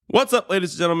What's up,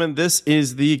 ladies and gentlemen? This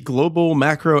is the Global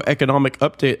Macroeconomic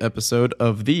Update episode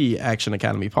of the Action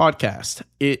Academy podcast.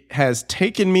 It has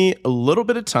taken me a little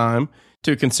bit of time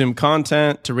to consume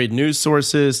content, to read news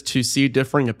sources, to see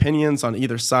differing opinions on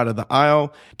either side of the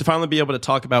aisle, to finally be able to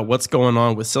talk about what's going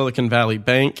on with Silicon Valley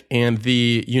Bank and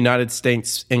the United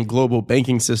States and global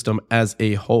banking system as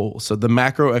a whole. So the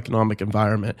macroeconomic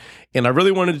environment. And I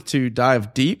really wanted to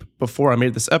dive deep before I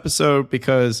made this episode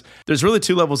because there's really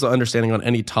two levels of understanding on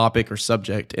any topic or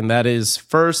subject. And that is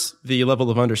first, the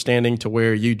level of understanding to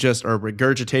where you just are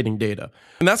regurgitating data.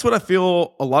 And that's what I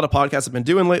feel a lot of podcasts have been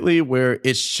doing lately, where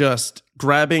it's just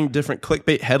grabbing different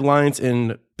clickbait headlines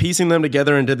and piecing them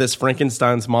together into this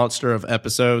Frankenstein's monster of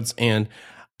episodes. And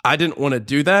I didn't want to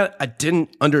do that. I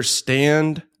didn't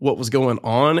understand what was going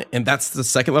on. And that's the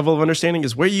second level of understanding,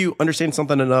 is where you understand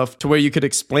something enough to where you could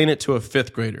explain it to a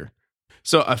fifth grader.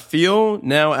 So I feel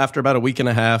now, after about a week and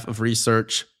a half of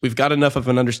research, we've got enough of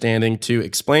an understanding to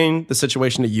explain the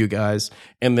situation to you guys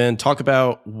and then talk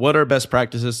about what are best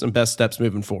practices and best steps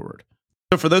moving forward.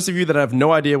 So for those of you that have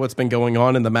no idea what's been going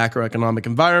on in the macroeconomic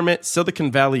environment,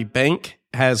 Silicon Valley Bank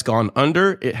has gone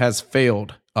under. It has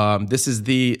failed. This is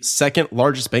the second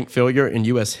largest bank failure in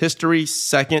U.S. history,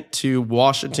 second to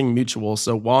Washington Mutual.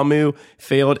 So WAMU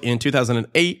failed in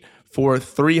 2008 for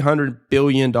 $300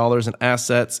 billion in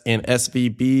assets, and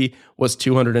SVB was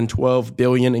 $212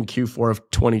 billion in Q4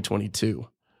 of 2022.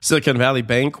 Silicon Valley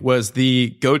Bank was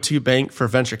the go-to bank for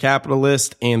venture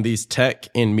capitalists and these tech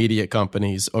and media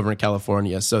companies over in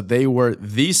California. So they were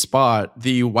the spot,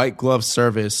 the white glove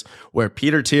service where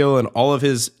Peter Thiel and all of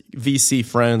his VC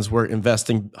friends were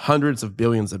investing hundreds of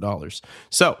billions of dollars.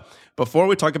 So before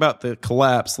we talk about the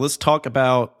collapse, let's talk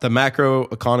about the macro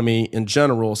economy in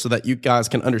general so that you guys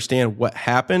can understand what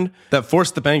happened that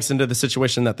forced the banks into the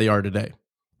situation that they are today.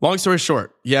 Long story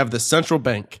short, you have the central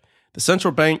bank. The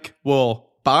central bank will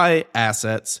buy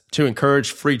assets to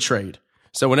encourage free trade.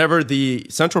 So whenever the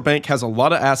central bank has a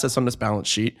lot of assets on its balance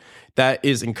sheet, that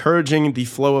is encouraging the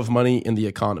flow of money in the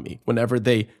economy. Whenever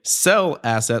they sell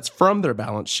assets from their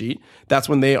balance sheet, that's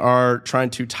when they are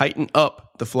trying to tighten up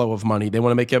the flow of money. They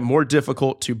want to make it more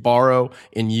difficult to borrow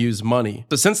and use money.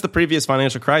 So since the previous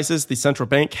financial crisis, the central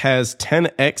bank has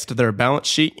 10x'd their balance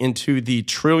sheet into the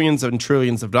trillions and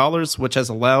trillions of dollars, which has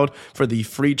allowed for the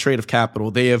free trade of capital.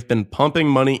 They have been pumping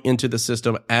money into the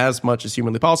system as much as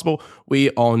humanly possible. We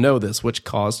all know this, which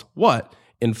caused what?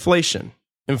 Inflation.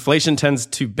 Inflation tends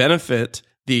to benefit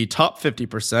the top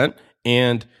 50%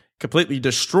 and completely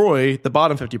destroy the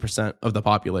bottom 50% of the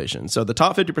population. So the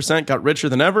top 50% got richer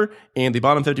than ever, and the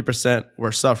bottom 50%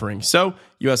 were suffering. So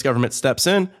U.S. government steps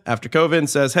in after COVID and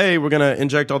says, hey, we're going to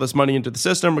inject all this money into the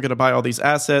system. We're going to buy all these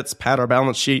assets, pad our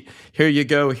balance sheet. Here you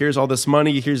go. Here's all this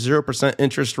money. Here's 0%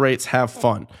 interest rates. Have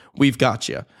fun. We've got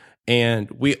you.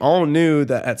 And we all knew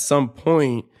that at some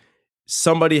point,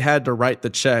 somebody had to write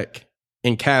the check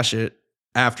and cash it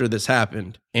after this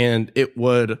happened. And it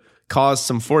would cause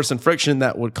some force and friction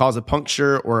that would cause a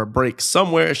puncture or a break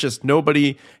somewhere. It's just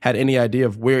nobody had any idea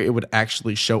of where it would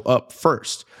actually show up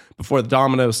first before the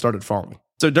dominoes started falling.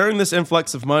 So during this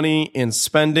influx of money and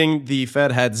spending, the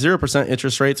Fed had 0%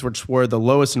 interest rates, which were the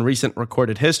lowest in recent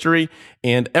recorded history,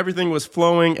 and everything was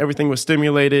flowing, everything was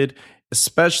stimulated,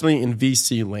 especially in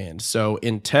VC land. So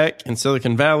in tech and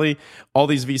Silicon Valley, all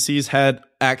these VCs had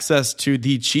access to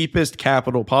the cheapest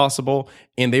capital possible,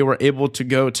 and they were able to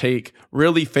go take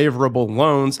really favorable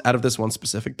loans out of this one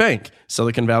specific bank,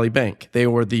 Silicon Valley Bank. They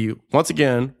were the, once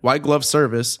again, white glove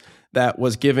service that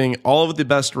was giving all of the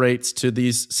best rates to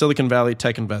these Silicon Valley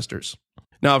tech investors.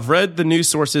 Now, I've read the news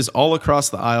sources all across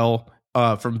the aisle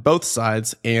from both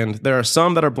sides, and there are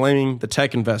some that are blaming the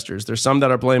tech investors. There's some that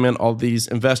are blaming all these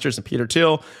investors and Peter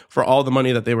Thiel for all the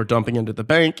money that they were dumping into the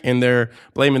bank, and they're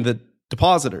blaming the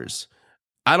depositors.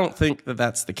 I don't think that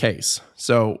that's the case.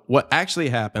 So what actually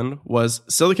happened was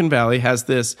Silicon Valley has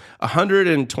this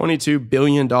 $122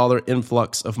 billion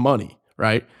influx of money,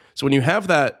 right? So when you have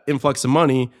that influx of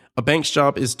money, a bank's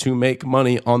job is to make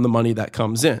money on the money that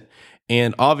comes in.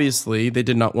 And obviously, they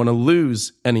did not want to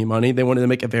lose any money. They wanted to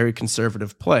make a very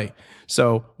conservative play.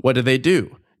 So what did?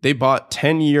 They bought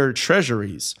 10-year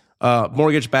treasuries,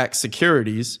 mortgage-backed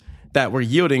securities that were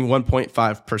yielding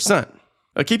 1.5%.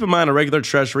 Now, keep in mind, a regular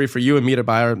treasury for you and me to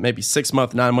buy are maybe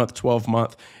 6-month, 9-month,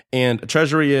 12-month. And a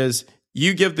treasury is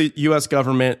you give the U.S.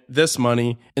 government this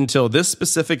money until this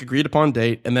specific agreed upon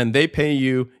date, and then they pay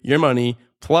you your money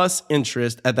plus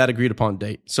interest at that agreed upon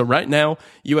date. So right now,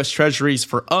 U.S. Treasuries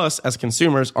for us as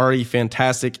consumers are a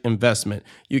fantastic investment.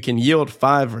 You can yield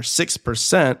 5 or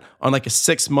 6% on like a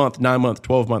 6-month, 9-month,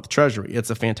 12-month treasury.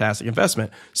 It's a fantastic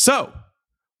investment. So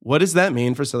what does that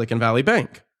mean for Silicon Valley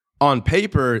Bank? On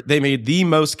paper, they made the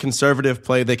most conservative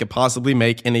play they could possibly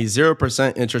make in a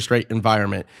 0% interest rate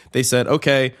environment. They said,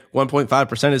 okay,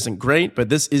 1.5% isn't great, but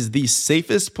this is the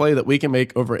safest play that we can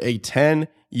make over a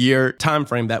 10-year time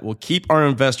frame that will keep our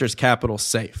investors' capital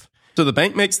safe. So the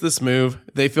bank makes this move.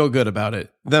 They feel good about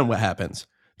it. Then what happens?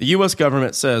 The U.S.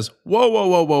 government says,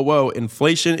 whoa,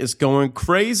 inflation is going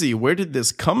crazy. Where did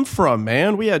this come from,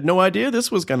 man? We had no idea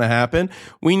this was going to happen.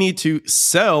 We need to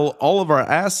sell all of our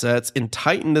assets and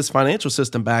tighten this financial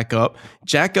system back up,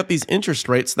 jack up these interest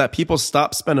rates so that people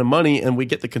stop spending money and we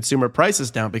get the consumer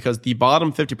prices down because the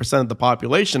bottom 50% of the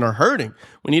population are hurting.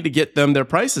 We need to get them their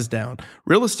prices down.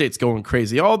 Real estate's going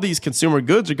crazy. All these consumer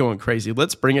goods are going crazy.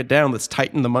 Let's bring it down. Let's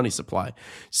tighten the money supply.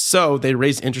 So they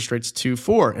raise interest rates to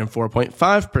 4 and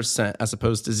 4.5%. As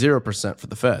opposed to 0% for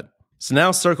the Fed. So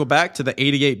now circle back to the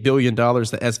 $88 billion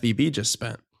that SVB just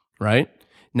spent, right?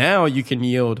 Now you can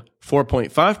yield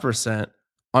 4.5%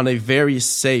 on a very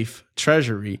safe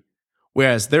treasury,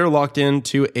 whereas they're locked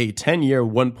into a 10-year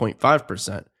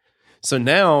 1.5%. So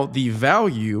now the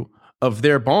value of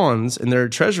their bonds and their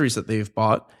treasuries that they've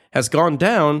bought has gone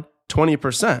down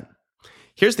 20%.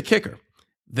 Here's the kicker.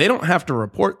 They don't have to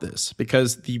report this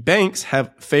because the banks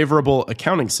have favorable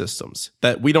accounting systems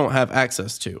that we don't have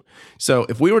access to. So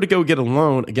if we were to go get a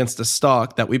loan against a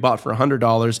stock that we bought for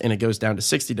 $100 and it goes down to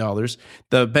 $60,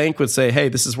 the bank would say, hey,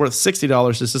 this is worth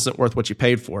 $60. This isn't worth what you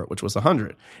paid for it, which was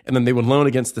 $100. And then they would loan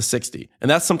against the 60. And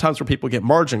that's sometimes where people get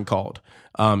margin called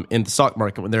in the stock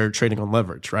market when they're trading on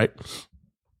leverage, right?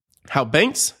 How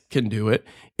banks can do it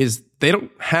is they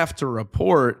don't have to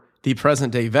report the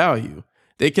present day value.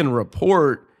 They can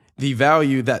report the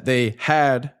value that they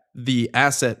had the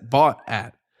asset bought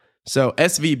at. So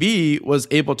SVB was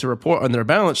able to report on their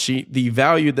balance sheet the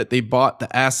value that they bought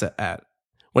the asset at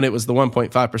when it was the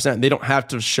 1.5%. They don't have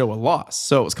to show a loss.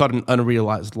 So it's called an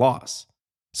unrealized loss.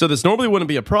 So this normally wouldn't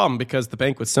be a problem because the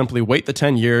bank would simply wait the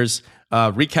 10 years,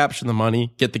 recapture the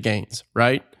money, get the gains,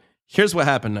 right? Here's what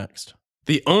happened next.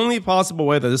 The only possible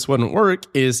way that this wouldn't work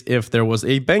is if there was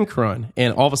a bank run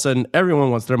and all of a sudden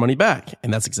everyone wants their money back.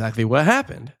 And that's exactly what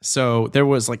happened. So there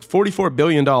was like $44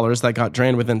 billion that got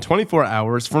drained within 24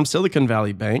 hours from Silicon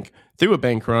Valley Bank through a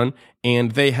bank run.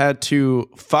 And they had to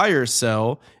fire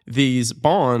sell these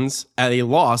bonds at a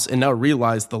loss and now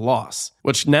realize the loss,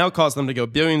 which now caused them to go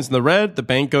billions in the red. The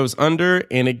bank goes under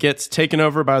and it gets taken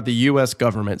over by the U.S.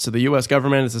 government. So the U.S.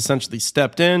 government has essentially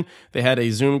stepped in. They had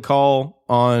a Zoom call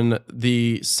on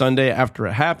the Sunday after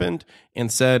it happened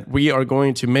and said, we are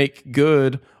going to make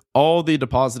good all the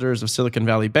depositors of Silicon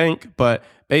Valley Bank, but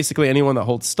basically anyone that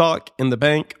holds stock in the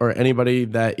bank or anybody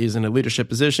that is in a leadership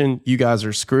position, you guys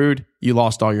are screwed. You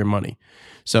lost all your money.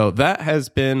 So that has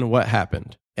been what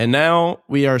happened. And now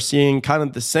we are seeing kind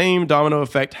of the same domino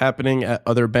effect happening at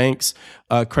other banks.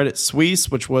 Credit Suisse,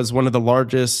 which was one of the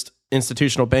largest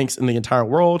institutional banks in the entire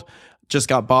world, just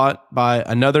got bought by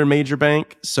another major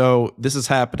bank. So this is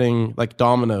happening like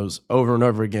dominoes over and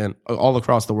over again all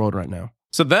across the world right now.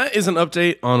 So that is an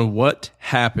update on what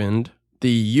happened. The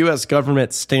U.S.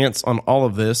 government stance on all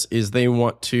of this is they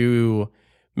want to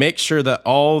make sure that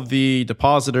all the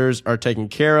depositors are taken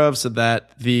care of so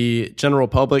that the general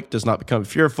public does not become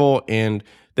fearful and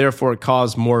therefore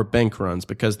cause more bank runs,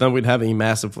 because then we'd have a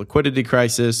massive liquidity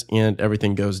crisis and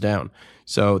everything goes down.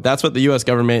 So that's what the U.S.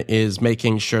 government is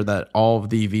making sure that all of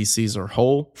the VCs are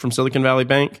whole from Silicon Valley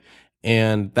Bank.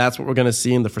 And that's what we're going to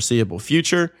see in the foreseeable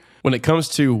future. When it comes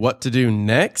to what to do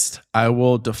next, I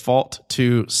will default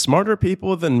to smarter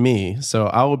people than me. So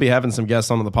I will be having some guests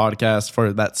on the podcast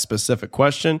for that specific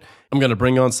question. I'm going to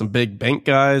bring on some big bank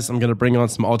guys. I'm going to bring on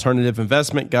some alternative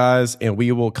investment guys, and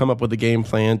we will come up with a game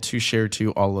plan to share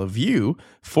to all of you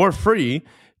for free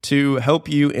to help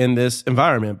you in this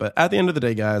environment. But at the end of the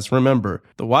day, guys, remember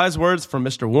the wise words from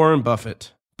Mr. Warren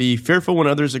Buffett: be fearful when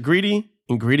others are greedy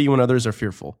and greedy when others are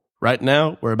fearful. Right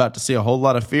now, we're about to see a whole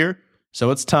lot of fear. So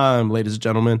it's time, ladies and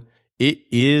gentlemen. It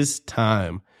is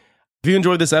time. If you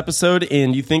enjoyed this episode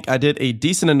and you think I did a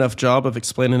decent enough job of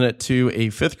explaining it to a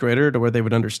fifth grader to where they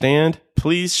would understand,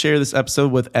 please share this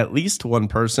episode with at least one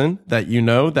person that you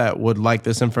know that would like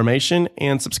this information,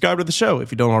 and subscribe to the show if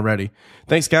you don't already.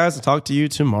 Thanks, guys. I'll talk to you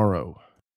tomorrow.